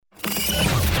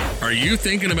Are you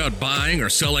thinking about buying or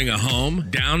selling a home,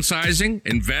 downsizing,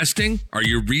 investing? Are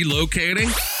you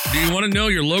relocating? Do you want to know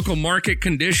your local market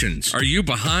conditions? Are you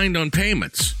behind on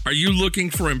payments? Are you looking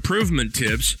for improvement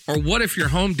tips? Or what if your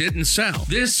home didn't sell?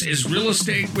 This is Real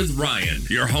Estate with Ryan,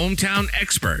 your hometown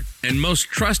expert and most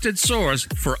trusted source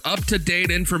for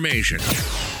up-to-date information.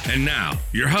 And now,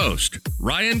 your host,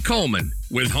 Ryan Coleman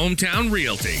with Hometown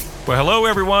Realty. Well, hello,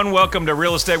 everyone. Welcome to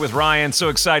Real Estate with Ryan. So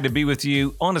excited to be with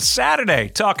you on a Saturday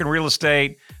talking real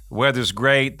estate. The weather's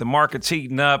great. The market's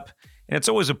heating up. And it's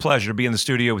always a pleasure to be in the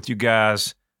studio with you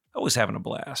guys. Always having a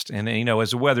blast. And,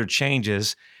 as the weather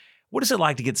changes, what is it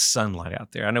like to get sunlight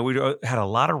out there? I know we had a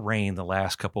lot of rain the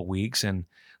last couple of weeks and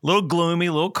a little gloomy,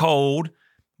 a little cold,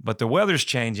 but the weather's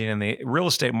changing and the real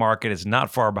estate market is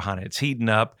not far behind it. It's heating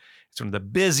up. It's one of the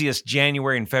busiest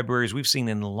January and Februarys we've seen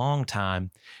in a long time.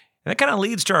 And that kind of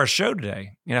leads to our show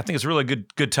today. And I think it's a really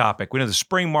good topic. We know the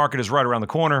spring market is right around the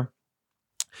corner.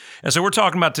 And so we're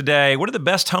talking about today, what are the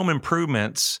best home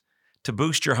improvements to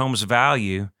boost your home's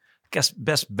value? I guess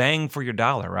best bang for your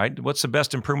dollar, right? What's the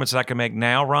best improvements that I can make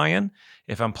now, Ryan,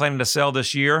 if I'm planning to sell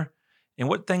this year? And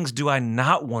what things do I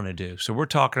not want to do? So we're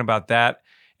talking about that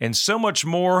and so much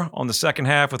more on the second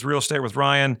half with Real Estate with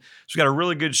Ryan. So we got a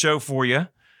really good show for you.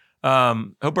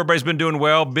 Hope everybody's been doing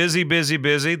well. Busy.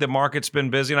 The market's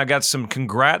been busy. And I got some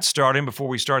congrats starting before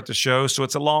we start the show. So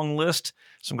it's a long list.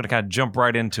 So I'm going to kind of jump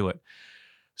right into it.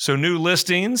 So new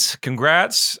listings,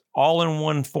 congrats, all in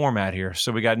one format here.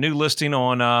 So we got new listing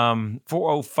on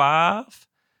 405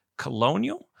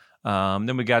 Colonial.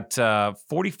 Then we got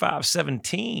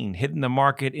 4517 hitting the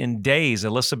market in days,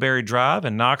 Alyssa Berry Drive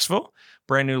in Knoxville.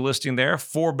 Brand new listing there.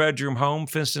 4-bedroom home,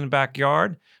 fenced in the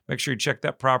backyard. Make sure you check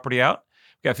that property out.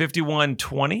 We got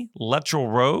 5120 Luttrell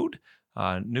Road.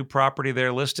 New property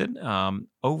there listed.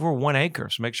 Over 1 acre.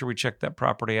 So make sure we check that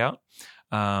property out.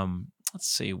 Let's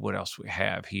see what else we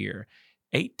have here.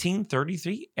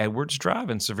 1833 Edwards Drive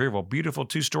in Sevierville. Beautiful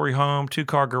 2-story home,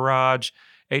 2-car garage,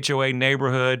 HOA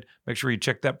neighborhood. Make sure you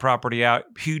check that property out.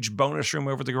 Huge bonus room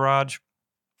over the garage.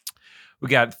 We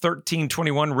got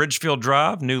 1321 Ridgefield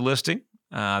Drive, new listing.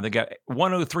 They got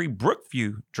 103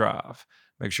 Brookview Drive.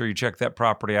 Make sure you check that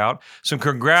property out. Some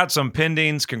congrats on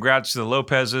pendings. Congrats to the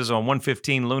Lopez's on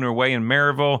 115 Lunar Way in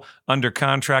Maryville. Under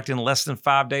contract in less than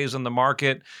 5 days on the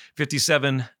market.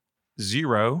 570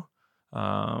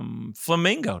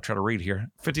 Flamingo. Try to read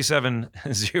here.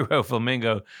 570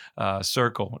 Flamingo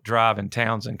Circle Drive in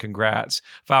Townsend. Congrats.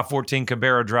 514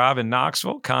 Cabrera Drive in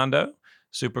Knoxville. Condo.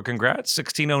 Super congrats.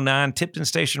 1609 Tipton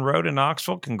Station Road in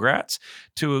Knoxville. Congrats.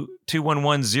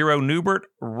 2110 Newbert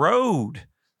Road.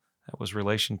 That was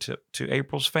relation to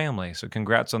April's family. So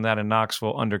congrats on that in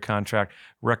Knoxville, under contract,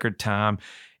 record time.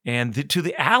 And to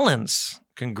the Allens,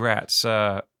 congrats.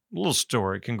 Little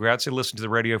story. Congrats. They listened to the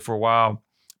radio for a while.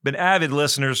 Been avid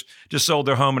listeners. Just sold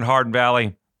their home in Hardin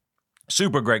Valley.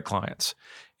 Super great clients.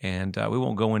 And we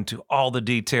won't go into all the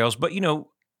details. But,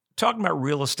 talking about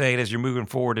real estate as you're moving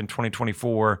forward in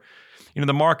 2024,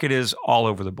 the market is all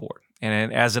over the board.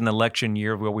 And as an election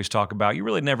year, we always talk about, you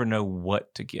really never know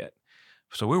what to get.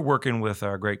 So we're working with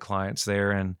our great clients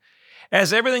there. And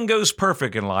as everything goes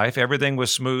perfect in life, everything was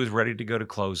smooth, ready to go to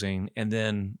closing. And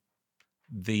then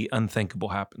the unthinkable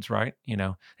happens, right? They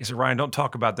said, Ryan, don't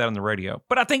talk about that on the radio.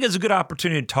 But I think it's a good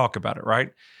opportunity to talk about it,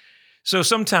 right? So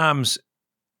sometimes,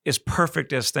 as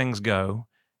perfect as things go,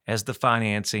 as the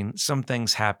financing, some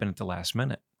things happen at the last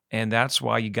minute. And that's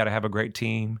why you got to have a great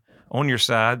team on your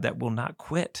side that will not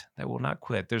quit.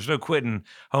 There's no quitting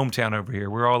hometown over here.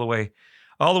 We're all the way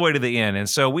to the end. And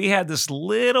so we had this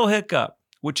little hiccup,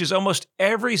 which is almost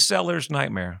every seller's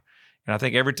nightmare. And I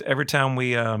think every time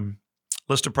we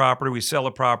list a property, we sell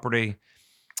a property,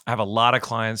 I have a lot of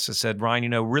clients that said,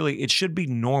 Ryan, really it should be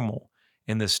normal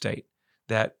in this state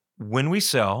that when we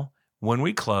sell, when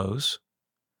we close,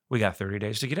 we got 30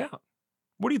 days to get out.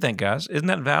 What do you think, guys? Isn't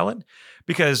that valid?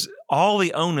 Because all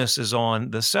the onus is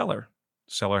on the seller.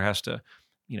 Seller has to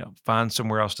find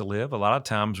somewhere else to live. A lot of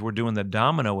times we're doing the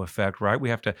domino effect, right? We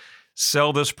have to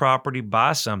sell this property,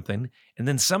 buy something, and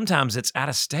then sometimes it's out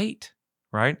of state,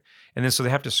 right? And then so they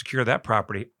have to secure that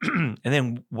property. And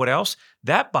then what else?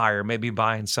 That buyer may be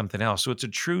buying something else. So it's a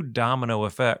true domino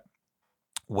effect.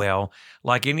 Well,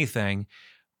 like anything,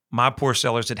 my poor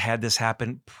sellers had this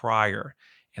happen prior.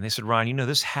 And they said, Ryan,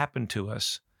 this happened to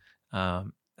us.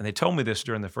 And they told me this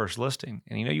during the first listing.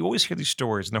 And you always hear these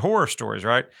stories, and they're horror stories,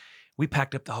 right? We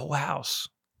packed up the whole house,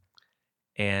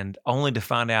 and only to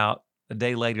find out a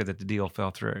day later that the deal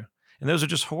fell through. And those are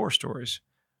just horror stories.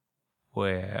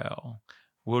 Well,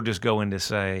 we'll just go in to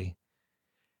say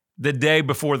the day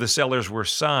before the sellers were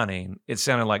signing, it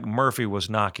sounded like Murphy was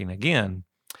knocking again.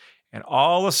 And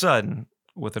all of a sudden,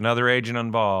 with another agent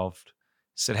involved,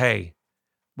 said, hey,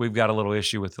 we've got a little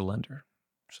issue with the lender.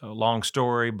 So long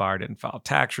story, buyer didn't file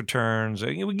tax returns.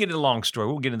 We get into a long story.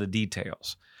 We'll get into the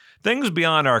details. Things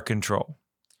beyond our control.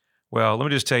 Well, let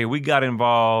me just tell you, we got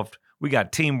involved. We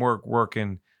got teamwork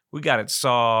working. We got it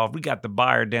solved. We got the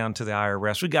buyer down to the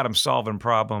IRS. We got them solving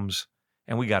problems,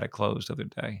 and we got it closed the other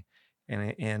day.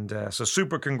 So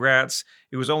super congrats.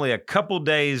 It was only a couple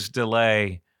days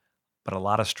delay, but a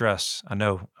lot of stress. I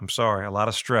know, I'm sorry, a lot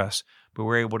of stress, but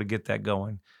we're able to get that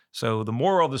going. So the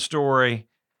moral of the story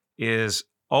is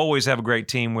always have a great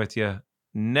team with you.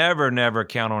 Never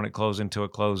count on it closing until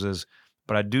it closes.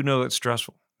 But I do know it's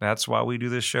stressful. That's why we do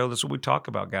this show. That's what we talk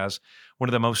about, guys. One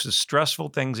of the most stressful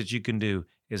things that you can do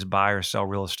is buy or sell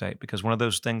real estate, because one of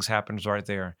those things happens right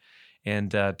there.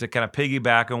 And to kind of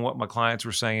piggyback on what my clients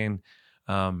were saying,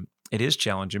 it is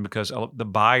challenging because the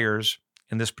buyers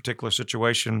in this particular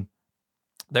situation,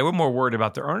 they were more worried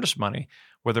about their earnest money,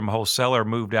 whether my whole seller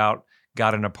moved out,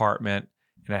 got an apartment,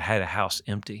 and I had a house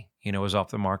empty, was off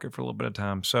the market for a little bit of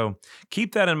time. So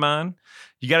keep that in mind.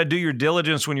 You got to do your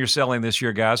diligence when you're selling this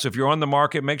year, guys. So if you're on the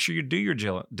market, make sure you do your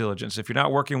diligence. If you're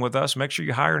not working with us, make sure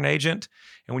you hire an agent.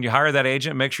 And when you hire that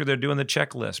agent, make sure they're doing the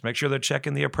checklist. Make sure they're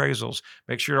checking the appraisals.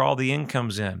 Make sure all the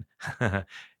income's in.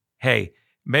 Hey,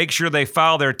 make sure they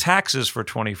file their taxes for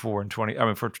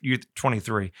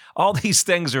 23. All these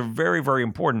things are very, very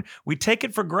important. We take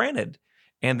it for granted.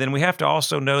 And then we have to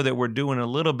also know that we're doing a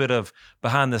little bit of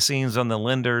behind the scenes on the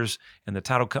lenders and the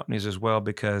title companies as well,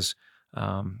 because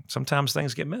sometimes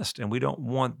things get missed, and we don't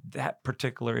want that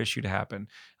particular issue to happen.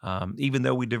 Even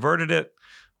though we diverted it,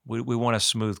 we want a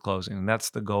smooth closing, and that's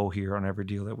the goal here on every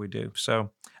deal that we do. So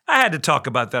I had to talk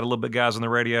about that a little bit, guys, on the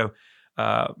radio.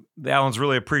 The Allens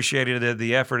really appreciated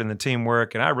the effort and the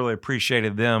teamwork, and I really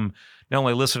appreciated them not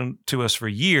only listening to us for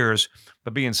years,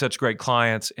 but being such great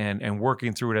clients and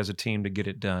working through it as a team to get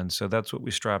it done. So that's what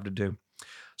we strive to do.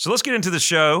 So let's get into the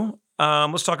show.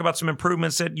 Let's talk about some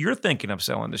improvements that you're thinking of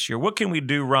selling this year. What can we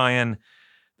do, Ryan,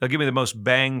 that'll give me the most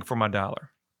bang for my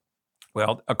dollar?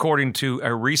 Well, according to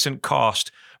a recent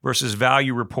cost versus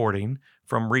value reporting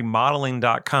from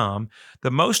remodeling.com,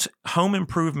 the most home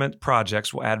improvement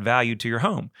projects will add value to your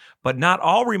home, but not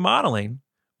all remodeling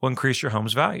will increase your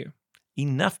home's value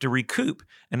enough to recoup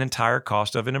an entire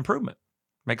cost of an improvement.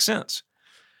 Makes sense.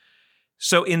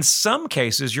 So in some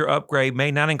cases, your upgrade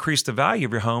may not increase the value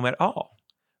of your home at all,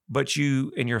 but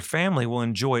you and your family will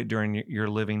enjoy it during your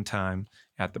living time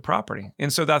at the property.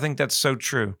 And so I think that's so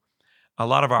true. A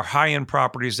lot of our high-end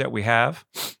properties that we have,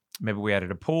 maybe we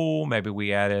added a pool, maybe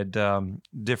we added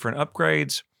different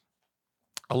upgrades.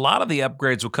 A lot of the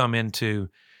upgrades will come into,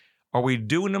 are we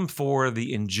doing them for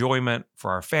the enjoyment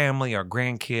for our family, our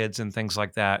grandkids, and things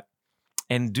like that?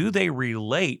 And do they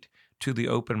relate to the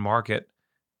open market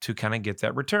to kind of get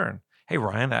that return? Hey,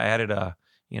 Ryan, I added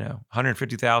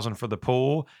 $150,000 for the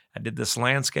pool. I did this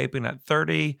landscaping at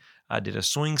 30. I did a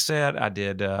swing set. I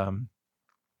did, a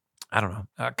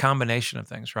combination of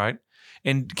things, right?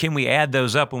 And can we add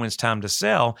those up when it's time to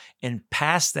sell and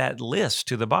pass that list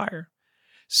to the buyer?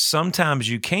 Sometimes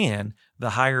you can. The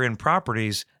higher end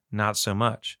properties, not so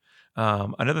much.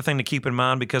 Another thing to keep in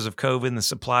mind, because of COVID and the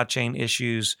supply chain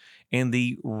issues and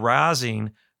the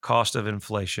rising cost of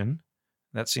inflation,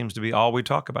 that seems to be all we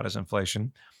talk about is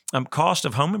inflation. Cost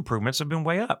of home improvements have been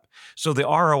way up. So the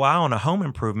ROI on a home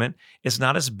improvement is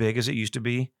not as big as it used to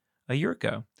be a year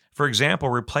ago. For example,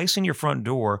 replacing your front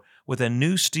door with a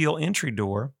new steel entry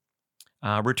door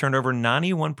returned over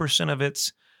 91% of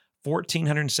its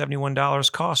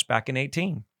 $1,471 cost back in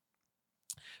 2018.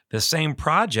 The same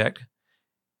project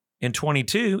in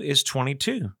 22 is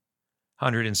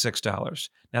 $2,206.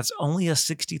 That's only a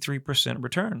 63%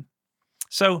 return.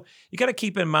 So you got to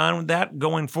keep in mind that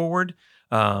going forward.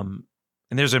 And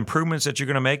there's improvements that you're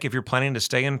going to make if you're planning to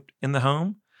stay in the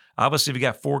home. Obviously, if you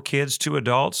got 4 kids, 2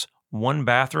 adults, 1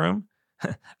 bathroom,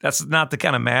 that's not the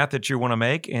kind of math that you want to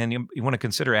make. And you want to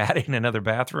consider adding another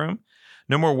bathroom.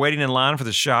 No more waiting in line for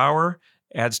the shower.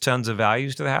 Adds tons of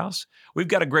values to the house. We've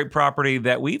got a great property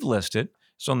that we've listed.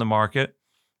 It's on the market.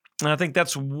 And I think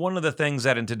that's one of the things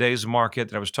that in today's market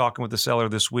that I was talking with the seller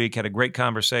this week, had a great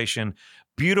conversation,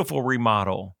 beautiful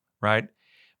remodel, right?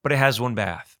 But it has 1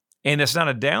 bath. And it's not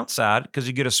a downside because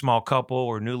you get a small couple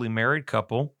or newly married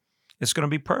couple, it's going to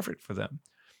be perfect for them.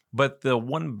 But the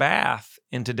 1 bath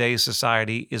in today's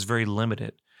society is very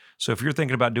limited. So if you're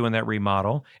thinking about doing that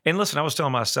remodel, and listen, I was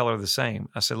telling my seller the same.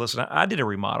 I said, listen, I did a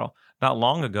remodel not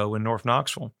long ago in North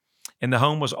Knoxville, and the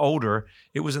home was older.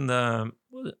 It was in the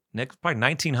probably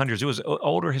 1900s. It was an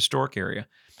older historic area,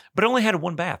 but it only had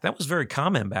 1 bath. That was very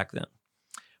common back then.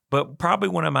 But probably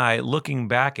looking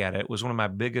back at it, was one of my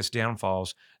biggest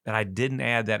downfalls, that I didn't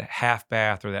add that half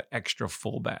bath or that extra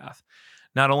full bath.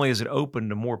 Not only is it open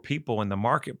to more people in the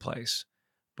marketplace,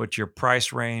 but your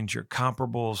price range, your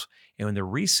comparables, and the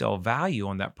resale value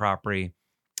on that property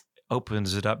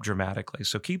opens it up dramatically.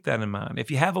 So keep that in mind.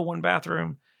 If you have a one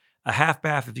bathroom, a half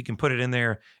bath, if you can put it in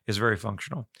there, is very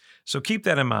functional. So keep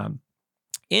that in mind.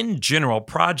 In general,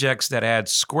 projects that add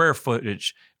square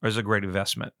footage is a great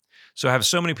investment. So I have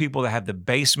so many people that have the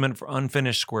basement for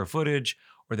unfinished square footage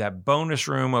or that bonus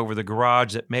room over the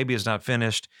garage that maybe is not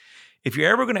finished. If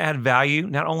you're ever going to add value,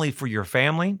 not only for your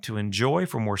family to enjoy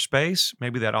for more space,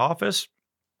 maybe that office,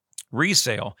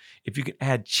 resale, if you can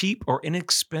add cheap or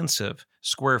inexpensive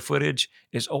square footage,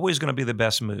 is always going to be the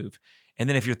best move. And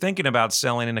then if you're thinking about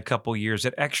selling in a couple of years,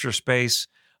 that extra space,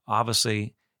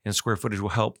 obviously, in square footage will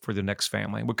help for the next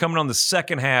family. We're coming on the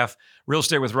second half, Real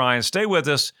Estate with Ryan. Stay with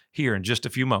us here in just a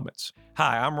few moments.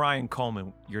 Hi, I'm Ryan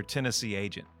Coleman, your Tennessee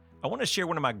agent. I want to share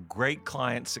one of my great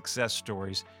client success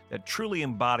stories that truly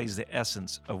embodies the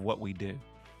essence of what we do.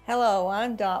 Hello,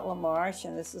 I'm Dot LaMarche,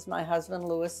 and this is my husband,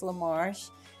 Louis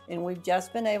LaMarche, and we've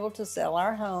just been able to sell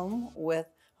our home with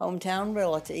Hometown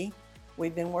Realty.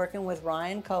 We've been working with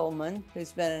Ryan Coleman,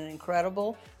 who's been an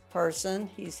incredible person.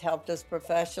 He's helped us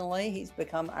professionally. He's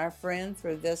become our friend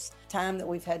through this time that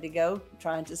we've had to go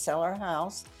trying to sell our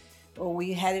house. Well,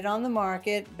 we had it on the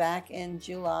market back in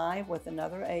July with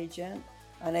another agent,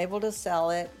 unable to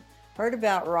sell it. Heard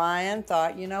about Ryan,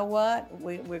 thought, you know what,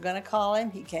 we're going to call him.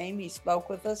 He came, he spoke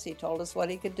with us, he told us what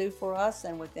he could do for us,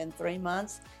 and within 3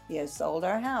 months, he has sold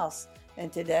our house.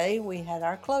 And today we had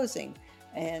our closing.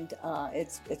 And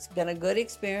it's been a good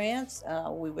experience.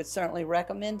 We would certainly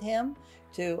recommend him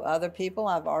to other people.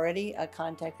 I've already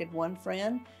contacted one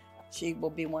friend. She will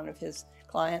be one of his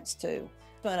clients too.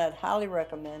 And I'd highly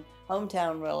recommend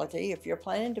Hometown Realty. If you're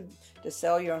planning to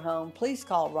sell your home, please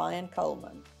call Ryan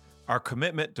Coleman. Our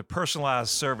commitment to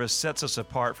personalized service sets us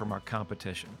apart from our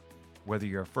competition. Whether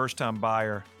you're a first-time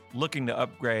buyer, looking to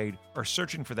upgrade, or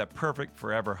searching for that perfect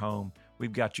forever home,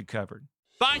 we've got you covered.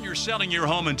 Buying or selling your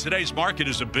home in today's market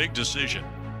is a big decision.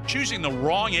 Choosing the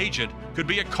wrong agent could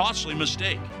be a costly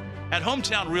mistake. At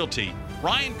Hometown Realty,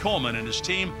 Ryan Coleman and his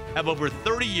team have over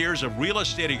 30 years of real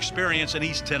estate experience in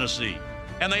East Tennessee,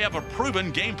 and they have a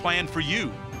proven game plan for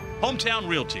you. Hometown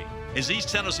Realty is East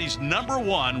Tennessee's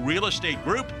 #1 real estate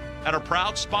group and a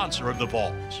proud sponsor of the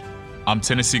Vols. I'm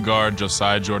Tennessee guard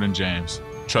Josiah Jordan James.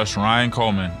 Trust Ryan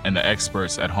Coleman and the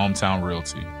experts at Hometown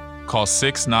Realty. Call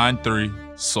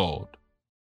 693-SOLD.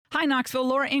 Hi, Knoxville.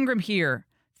 Laura Ingram here.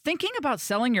 Thinking about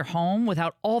selling your home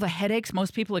without all the headaches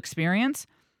most people experience?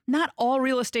 Not all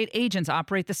real estate agents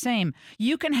operate the same.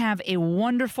 You can have a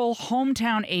wonderful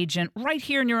hometown agent right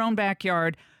here in your own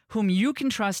backyard whom you can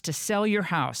trust to sell your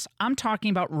house. I'm talking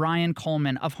about Ryan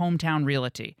Coleman of Hometown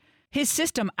Realty. His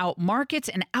system outmarkets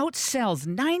and outsells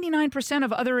 99%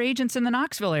 of other agents in the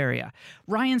Knoxville area.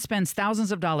 Ryan spends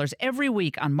thousands of dollars every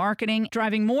week on marketing,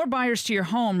 driving more buyers to your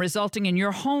home, resulting in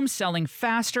your home selling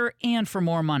faster and for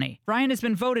more money. Ryan has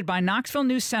been voted by Knoxville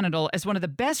News Sentinel as one of the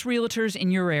best realtors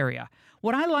in your area.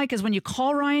 What I like is when you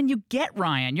call Ryan, you get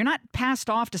Ryan. You're not passed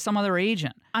off to some other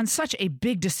agent. On such a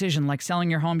big decision like selling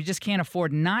your home, you just can't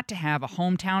afford not to have a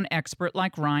hometown expert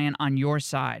like Ryan on your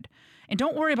side. And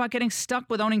don't worry about getting stuck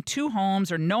with owning 2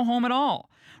 homes or no home at all.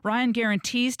 Ryan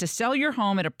guarantees to sell your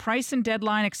home at a price and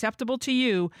deadline acceptable to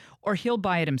you, or he'll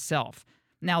buy it himself.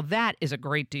 Now that is a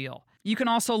great deal. You can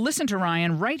also listen to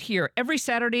Ryan right here every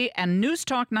Saturday at News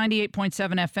Talk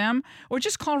 98.7 FM, or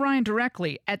just call Ryan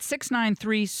directly at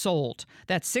 693-SOLD.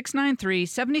 That's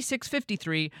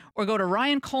 693-7653, or go to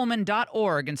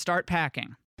ryancoleman.org and start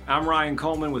packing. I'm Ryan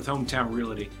Coleman with Hometown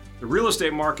Realty. The real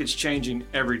estate market's changing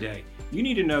every day. You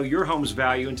need to know your home's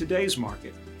value in today's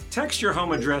market. Text your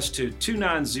home address to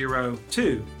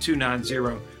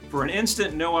 290-2290 for an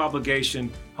instant, no-obligation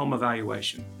home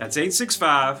evaluation. That's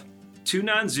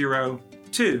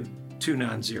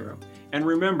 865-290-2290. And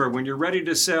remember, when you're ready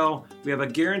to sell, we have a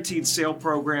guaranteed sale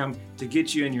program to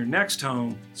get you in your next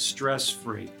home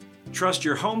stress-free. Trust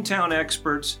your hometown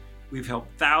experts. We've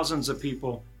helped thousands of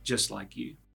people just like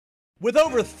you. With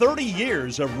over 30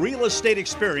 years of real estate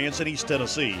experience in East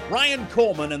Tennessee, Ryan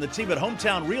Coleman and the team at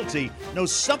Hometown Realty know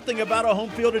something about a home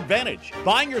field advantage.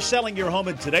 Buying or selling your home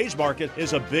in today's market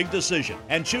is a big decision,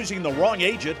 and choosing the wrong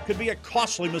agent could be a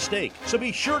costly mistake. So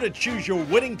be sure to choose your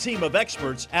winning team of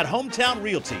experts at Hometown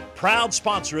Realty, proud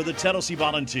sponsor of the Tennessee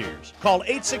Volunteers. Call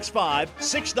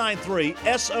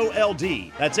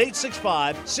 865-693-SOLD. That's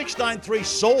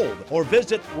 865-693-SOLD, or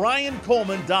visit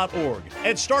ryancoleman.org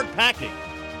and start packing.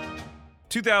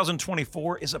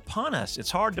 2024 is upon us.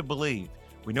 It's hard to believe.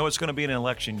 We know it's going to be an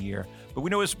election year, but we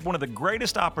know it's one of the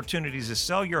greatest opportunities to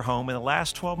sell your home in the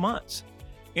last 12 months.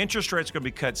 Interest rates are going to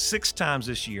be cut 6 times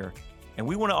this year, and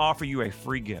we want to offer you a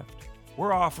free gift.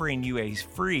 We're offering you a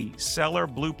free seller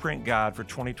blueprint guide for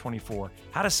 2024,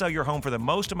 how to sell your home for the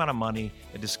most amount of money,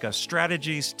 and discuss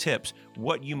strategies, tips,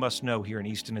 what you must know here in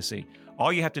East Tennessee.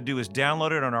 All you have to do is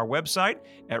download it on our website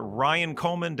at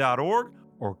ryancoleman.org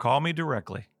or call me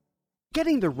directly.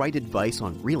 Getting the right advice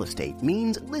on real estate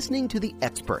means listening to the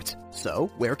experts. So,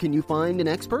 where can you find an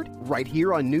expert? Right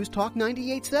here on News Talk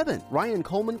 98.7. Ryan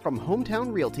Coleman from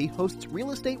Hometown Realty hosts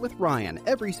Real Estate with Ryan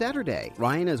every Saturday.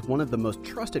 Ryan is one of the most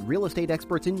trusted real estate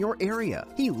experts in your area.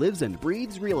 He lives and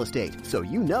breathes real estate, so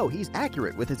you know he's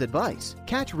accurate with his advice.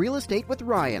 Catch Real Estate with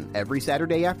Ryan every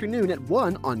Saturday afternoon at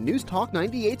 1 on News Talk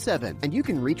 98.7. And you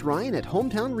can reach Ryan at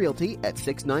Hometown Realty at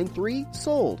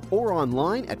 693-SOLD or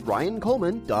online at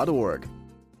ryancoleman.org.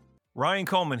 Ryan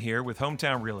Coleman here with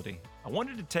Hometown Realty. I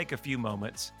wanted to take a few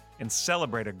moments and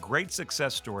celebrate a great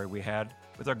success story we had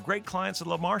with our great clients at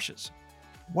LaMarche's.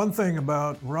 One thing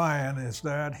about Ryan is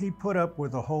that he put up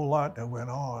with a whole lot that went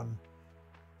on,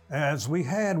 as we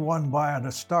had one buyer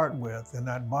to start with, and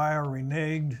that buyer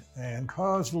reneged and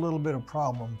caused a little bit of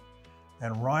problem.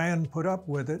 And Ryan put up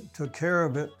with it, took care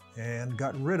of it, and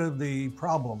got rid of the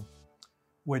problem,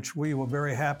 which we were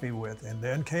very happy with, and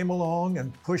then came along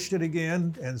and pushed it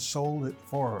again and sold it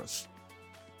for us.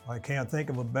 I can't think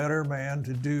of a better man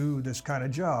to do this kind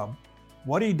of job.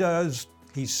 What he does,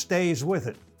 he stays with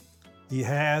it. He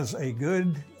has a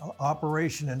good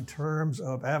operation in terms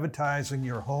of advertising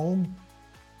your home.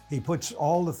 He puts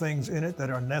all the things in it that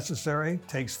are necessary,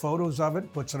 takes photos of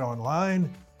it, puts it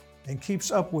online, and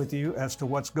keeps up with you as to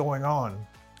what's going on.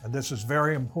 And this is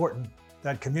very important,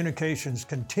 that communications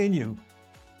continue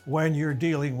when you're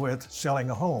dealing with selling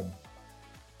a home.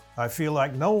 I feel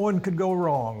like no one could go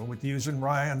wrong with using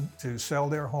Ryan to sell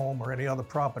their home or any other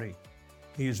property.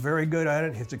 He is very good at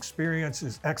it. His experience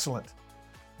is excellent.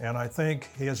 And I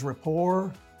think his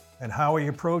rapport and how he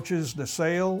approaches the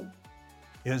sale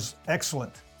is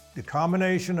excellent. The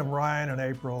combination of Ryan and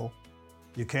April,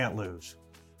 you can't lose.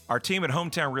 Our team at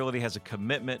Hometown Realty has a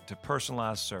commitment to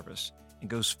personalized service and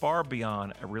goes far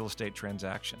beyond a real estate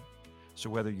transaction. So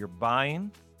whether you're buying,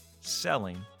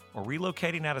 selling, or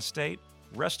relocating out of state,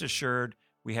 rest assured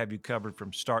we have you covered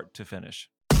from start to finish.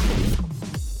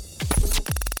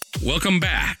 Welcome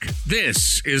back.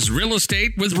 This is Real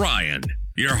Estate with Ryan,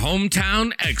 your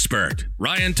hometown expert.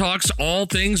 Ryan talks all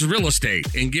things real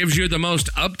estate and gives you the most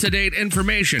up-to-date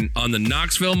information on the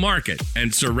Knoxville market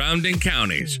and surrounding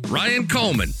counties. Ryan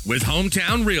Coleman with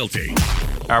Hometown Realty.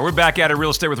 All right, we're back at it, Real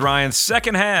Estate with Ryan.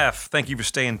 Second half. Thank you for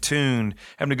staying tuned.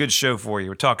 Having a good show for you.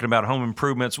 We're talking about home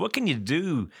improvements. What can you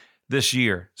do this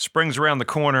year? Spring's around the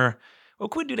corner.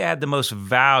 What can we do to add the most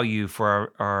value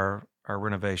for our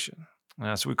renovation?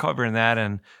 So we're covering that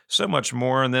and so much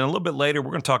more. And then a little bit later,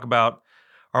 we're going to talk about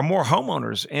are more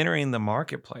homeowners entering the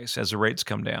marketplace as the rates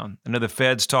come down. I know the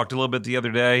Feds talked a little bit the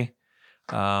other day.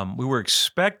 We were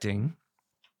expecting,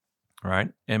 right,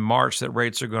 in March that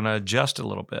rates are going to adjust a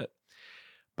little bit.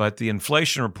 But the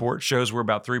inflation report shows we're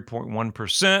about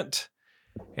 3.1%.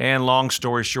 And long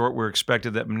story short, we're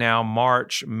expected that now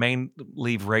March may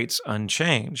leave rates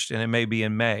unchanged, and it may be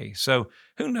in May. So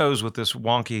who knows with this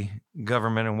wonky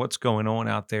government and what's going on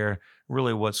out there,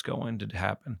 really what's going to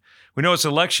happen. We know it's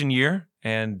election year,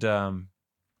 and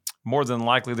more than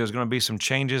likely there's going to be some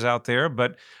changes out there.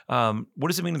 But what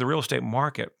does it mean to the real estate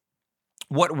market?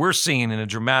 What we're seeing in a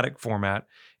dramatic format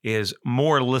is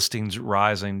more listings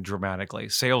rising dramatically.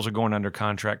 Sales are going under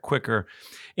contract quicker.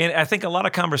 And I think a lot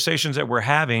of conversations that we're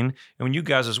having, and you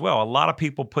guys as well, a lot of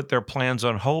people put their plans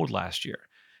on hold last year.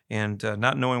 And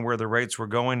not knowing where the rates were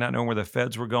going, not knowing where the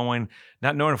Feds were going,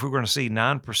 not knowing if we were going to see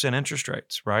 9% interest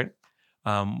rates, right?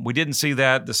 We didn't see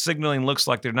that. The signaling looks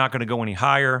like they're not going to go any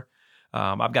higher.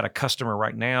 I've got a customer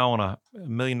right now on a $1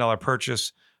 million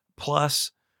purchase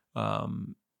plus,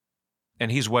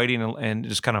 and he's waiting and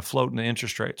just kind of floating the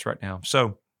interest rates right now.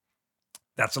 So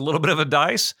that's a little bit of a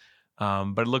dice,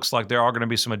 but it looks like there are going to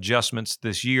be some adjustments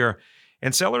this year.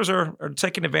 And sellers are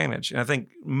taking advantage. And I think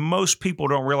most people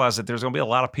don't realize that there's going to be a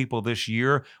lot of people this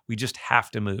year. We just have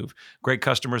to move. Great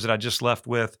customers that I just left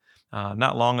with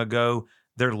not long ago,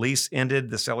 their lease ended.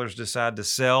 The sellers decided to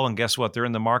sell. And guess what? They're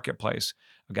in the marketplace.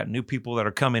 I've got new people that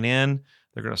are coming in.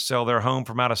 They're going to sell their home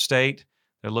from out of state.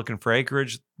 They're looking for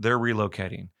acreage. They're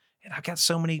relocating. And I've got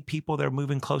so many people that are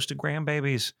moving close to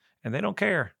grandbabies, and they don't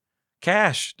care.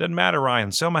 Cash, doesn't matter,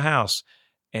 Ryan. Sell my house.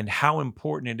 And how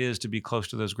important it is to be close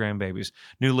to those grandbabies.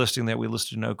 New listing that we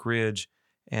listed in Oak Ridge,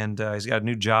 and he's got a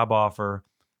new job offer,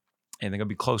 and they're going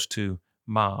to be close to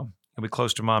mom. It'll be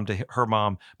close to her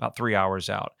mom, about 3 hours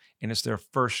out. And it's their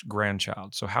first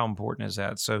grandchild. So how important is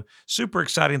that? So super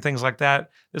exciting things like that.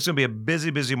 This is going to be a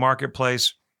busy, busy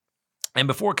marketplace. And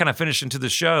before kind of finishing to the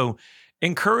show,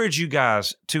 encourage you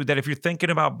guys that if you're thinking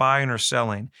about buying or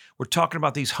selling, we're talking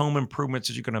about these home improvements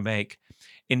that you're going to make.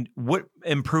 And what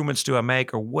improvements do I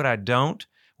make or what I don't?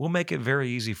 We'll make it very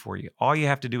easy for you. All you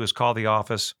have to do is call the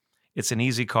office. It's an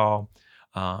easy call.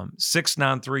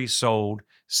 693-SOLD,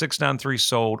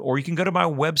 693-SOLD, or you can go to my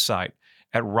website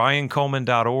at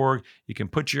ryancoleman.org. You can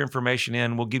put your information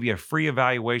in. We'll give you a free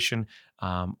evaluation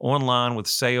online with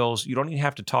sales. You don't even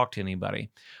have to talk to anybody,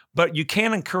 but you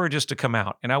can encourage us to come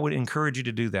out, and I would encourage you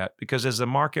to do that because as the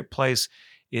marketplace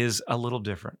is a little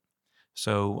different.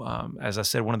 So as I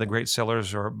said, one of the great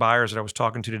sellers or buyers that I was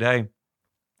talking to today,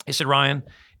 he said, Ryan,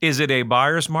 is it a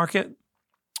buyer's market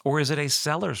or is it a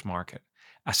seller's market?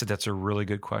 I said, that's a really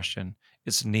good question.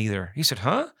 It's neither. He said,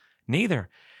 huh? Neither.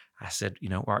 I said,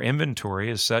 our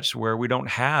inventory is such where we don't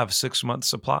have 6 months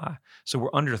supply. So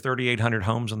we're under 3,800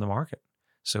 homes on the market.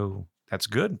 So that's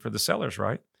good for the sellers,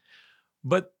 right?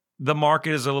 But the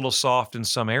market is a little soft in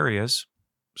some areas.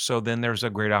 So then there's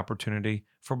a great opportunity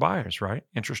for buyers, right?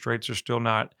 Interest rates are still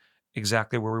not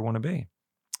exactly where we want to be.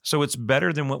 So it's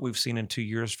better than what we've seen in 2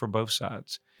 years for both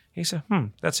sides. He said,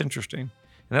 that's interesting.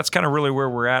 And that's kind of really where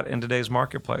we're at in today's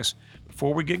marketplace.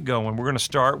 Before we get going, we're going to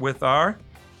start with our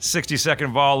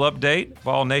 60-second Vol update.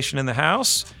 Vol Nation in the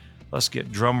house. Let's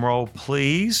get drum roll,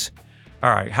 please. All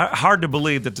right. Hard to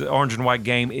believe that the orange and white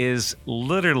game is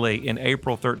literally in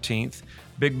April 13th.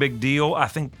 Big deal. I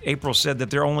think April said that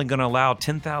they're only going to allow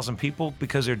 10,000 people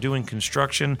because they're doing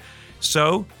construction.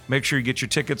 So make sure you get your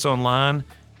tickets online.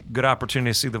 Good opportunity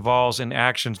to see the Vols in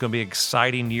action. It's going to be an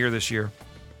exciting year this year.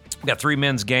 We've got 3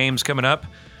 men's games coming up.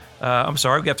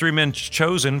 We've got 3 men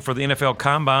chosen for the NFL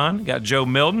Combine. We've got Joe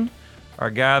Milton, our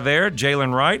guy there,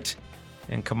 Jalen Wright,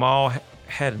 and Kamal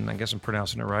Hedden. I guess I'm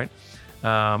pronouncing it right.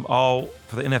 All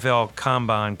for the NFL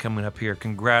Combine coming up here.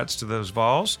 Congrats to those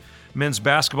Vols. Men's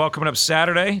basketball coming up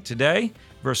Saturday, today,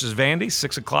 versus Vandy,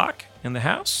 6 o'clock in the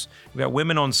house. We've got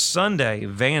women on Sunday,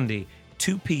 Vandy,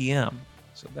 2 p.m.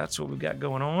 So that's what we've got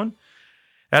going on.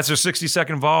 That's our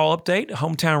 60-second Vol update.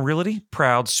 Hometown Realty,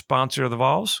 proud sponsor of the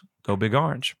Vols. Go Big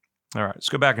Orange. All right, let's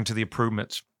go back into the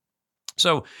improvements.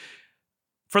 So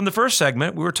from the first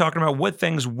segment, we were talking about what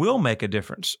things will make a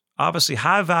difference. Obviously,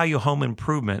 high-value home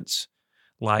improvements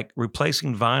like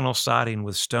replacing vinyl siding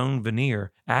with stone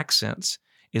veneer accents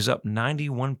is up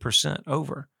 91%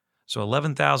 over. So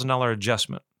 $11,000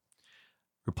 adjustment.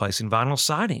 Replacing vinyl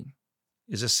siding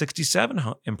is a 67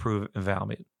 improvement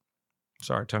value.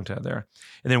 Sorry, tongue-tied there.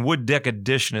 And then wood deck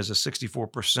addition is a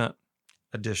 64%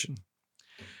 addition.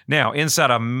 Now, inside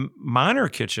a minor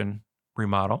kitchen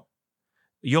remodel,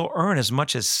 you'll earn as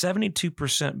much as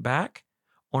 72% back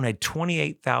on a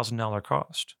 $28,000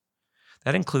 cost.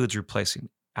 That includes replacing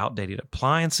outdated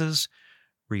appliances,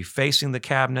 refacing the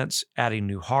cabinets, adding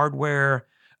new hardware,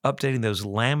 updating those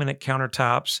laminate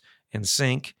countertops and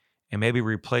sink, and maybe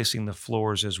replacing the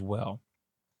floors as well.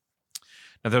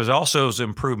 Now, there's also those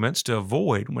improvements to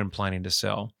avoid when planning to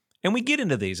sell. And we get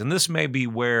into these, and this may be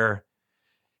where,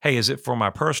 hey, is it for my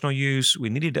personal use? We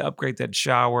needed to upgrade that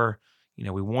shower.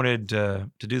 We wanted to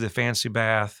do the fancy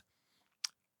bath.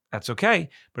 That's okay.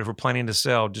 But if we're planning to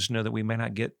sell, just know that we may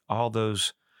not get all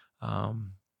those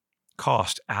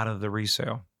costs out of the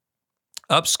resale.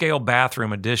 Upscale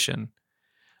bathroom addition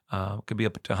could be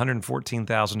up to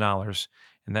 $114,000,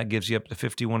 and that gives you up to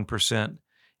 51%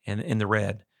 in the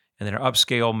red. And then our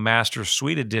upscale master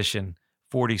suite edition,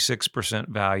 46%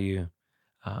 value.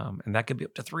 And that could be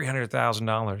up to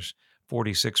 $300,000,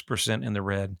 46% in the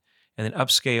red. And then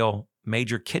upscale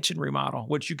major kitchen remodel,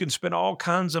 which you can spend all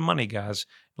kinds of money, guys.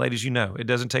 Ladies, it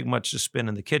doesn't take much to spend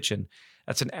in the kitchen.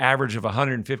 That's an average of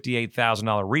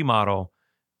 $158,000 remodel.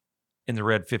 In the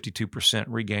red, 52%,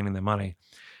 regaining the money.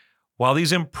 While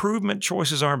these improvement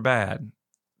choices aren't bad,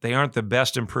 they aren't the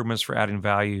best improvements for adding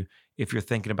value if you're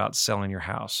thinking about selling your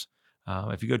house.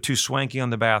 If you go too swanky on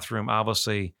the bathroom,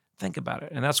 obviously think about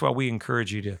it. And that's why we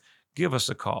encourage you to give us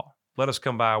a call. Let us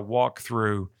come by, walk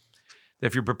through.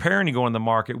 If you're preparing to go on the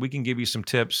market, we can give you some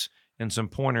tips and some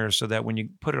pointers so that when you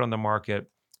put it on the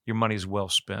market, your money's well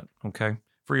spent, okay?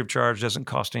 Free of charge, doesn't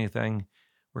cost anything.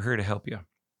 We're here to help you.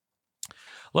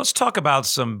 Let's talk about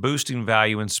some boosting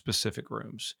value in specific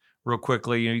rooms. Real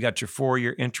quickly, you got your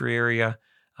foyer entry area,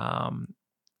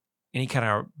 any kind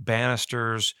of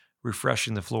banisters,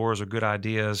 refreshing the floors are good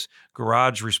ideas.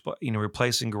 Garage,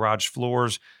 replacing garage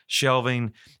floors,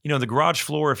 shelving. The garage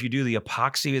floor, if you do the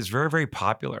epoxy, is very, very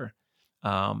popular.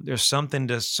 There's something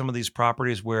to some of these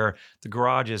properties where the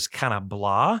garage is kind of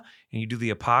blah and you do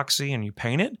the epoxy and you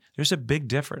paint it. There's a big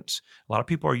difference. A lot of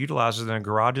people are utilizing their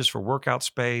garages for workout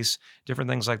space, different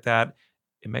things like that.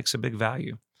 It makes a big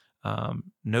value.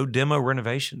 No demo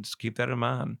renovations. Keep that in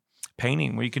mind.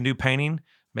 Painting, where you can do painting,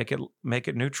 make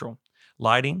it neutral.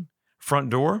 Lighting,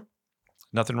 front door,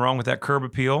 nothing wrong with that curb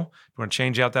appeal. If you want to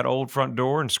change out that old front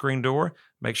door and screen door,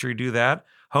 make sure you do that.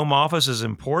 Home office is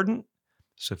important.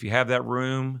 So if you have that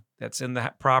room that's in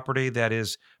that property that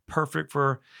is perfect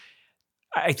for,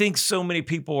 I think so many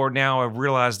people are now have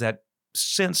realized that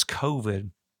since COVID,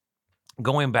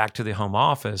 going back to the home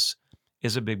office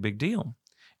is a big, big deal.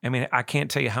 I mean, I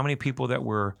can't tell you how many people that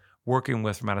we're working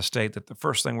with from out of state that the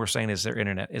first thing we're saying is their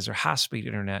internet, is their high-speed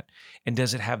internet, and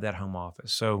does it have that home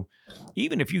office? So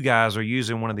even if you guys are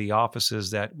using one of the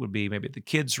offices that would be maybe the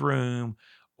kids' room,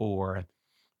 or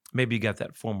maybe you got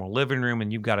that formal living room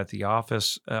and you've got it at the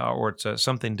office, or it's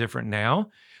something different now,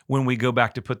 when we go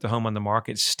back to put the home on the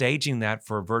market, staging that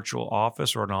for a virtual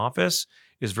office or an office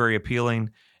is very appealing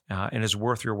and is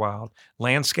worth your while.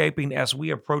 Landscaping, as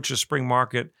we approach the spring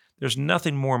market, there's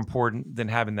nothing more important than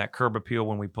having that curb appeal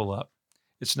when we pull up.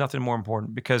 It's nothing more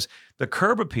important because the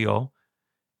curb appeal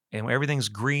and everything's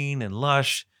green and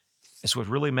lush is what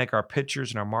really make our pictures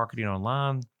and our marketing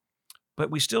online. But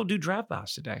we still do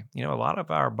drive-bys today. You know, a lot of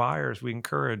our buyers, we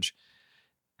encourage,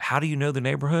 how do you know the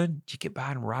neighborhood? You get by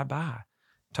and ride by,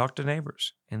 talk to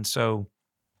neighbors. And so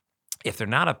if they're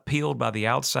not appealed by the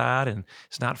outside and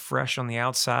it's not fresh on the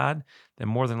outside, then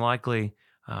more than likely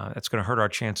that's going to hurt our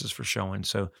chances for showing.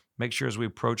 So make sure as we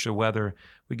approach the weather,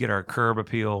 we get our curb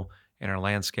appeal and our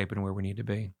landscaping where we need to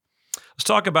be. Let's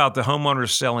talk about the homeowners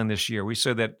selling this year. We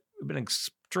said that we've been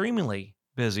extremely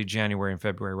busy January and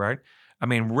February, right? I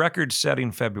mean,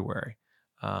 record-setting February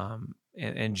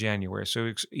and January.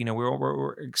 So, you know,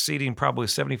 we're exceeding probably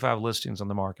 75 listings on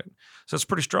the market. So it's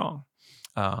pretty strong.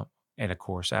 And, of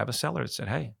course, I have a seller that said,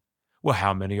 hey, well,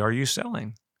 how many are you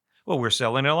selling? Well, we're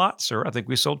selling a lot, sir. I think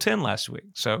we sold 10 last week.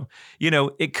 So, you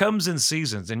know, it comes in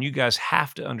seasons, and you guys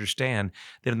have to understand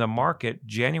that in the market,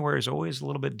 January is always a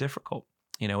little bit difficult.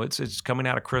 You know, it's coming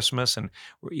out of Christmas, and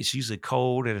it's usually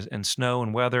cold and snow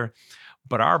and weather.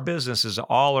 But our business is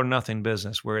all or nothing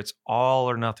business where it's all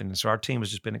or nothing. And so our team has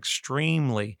just been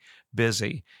extremely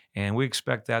busy, and we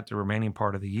expect that the remaining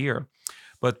part of the year.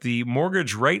 But the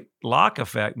mortgage rate lock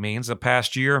effect means the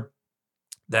past year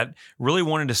that really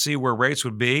wanted to see where rates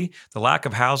would be. The lack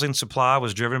of housing supply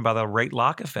was driven by the rate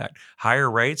lock effect. Higher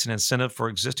rates and incentive for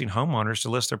existing homeowners to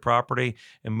list their property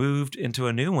and moved into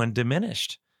a new one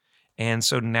diminished. And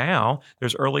so now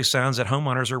there's early signs that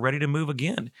homeowners are ready to move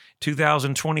again.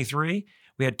 2023,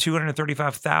 we had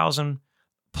 235,000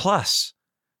 plus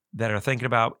that are thinking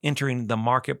about entering the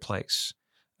marketplace,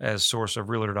 as source of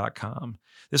Realtor.com.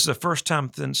 This is the first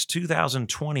time since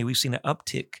 2020 we've seen an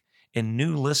uptick in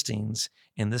new listings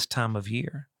in this time of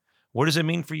year. What does it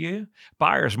mean for you?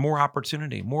 Buyers, more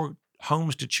opportunity, more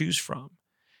homes to choose from.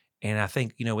 And I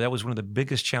think, you know, that was one of the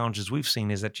biggest challenges we've seen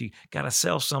is that you got to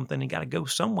sell something, you got to go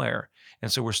somewhere.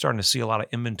 And so we're starting to see a lot of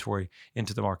inventory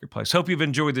into the marketplace. Hope you've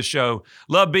enjoyed the show.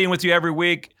 Love being with you every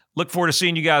week. Look forward to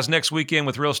seeing you guys next weekend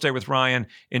with Real Estate with Ryan.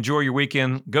 Enjoy your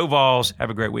weekend. Go Vols.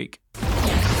 Have a great week.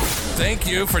 Thank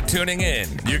you for tuning in.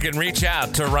 You can reach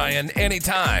out to Ryan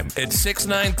anytime at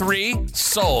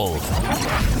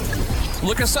 693-SOLD.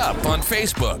 Look us up on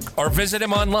Facebook or visit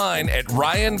him online at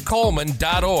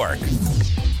ryancoleman.org.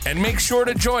 And make sure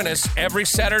to join us every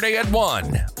Saturday at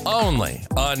 1, only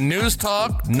on News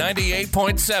Talk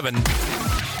 98.7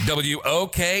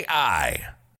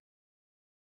 WOKI.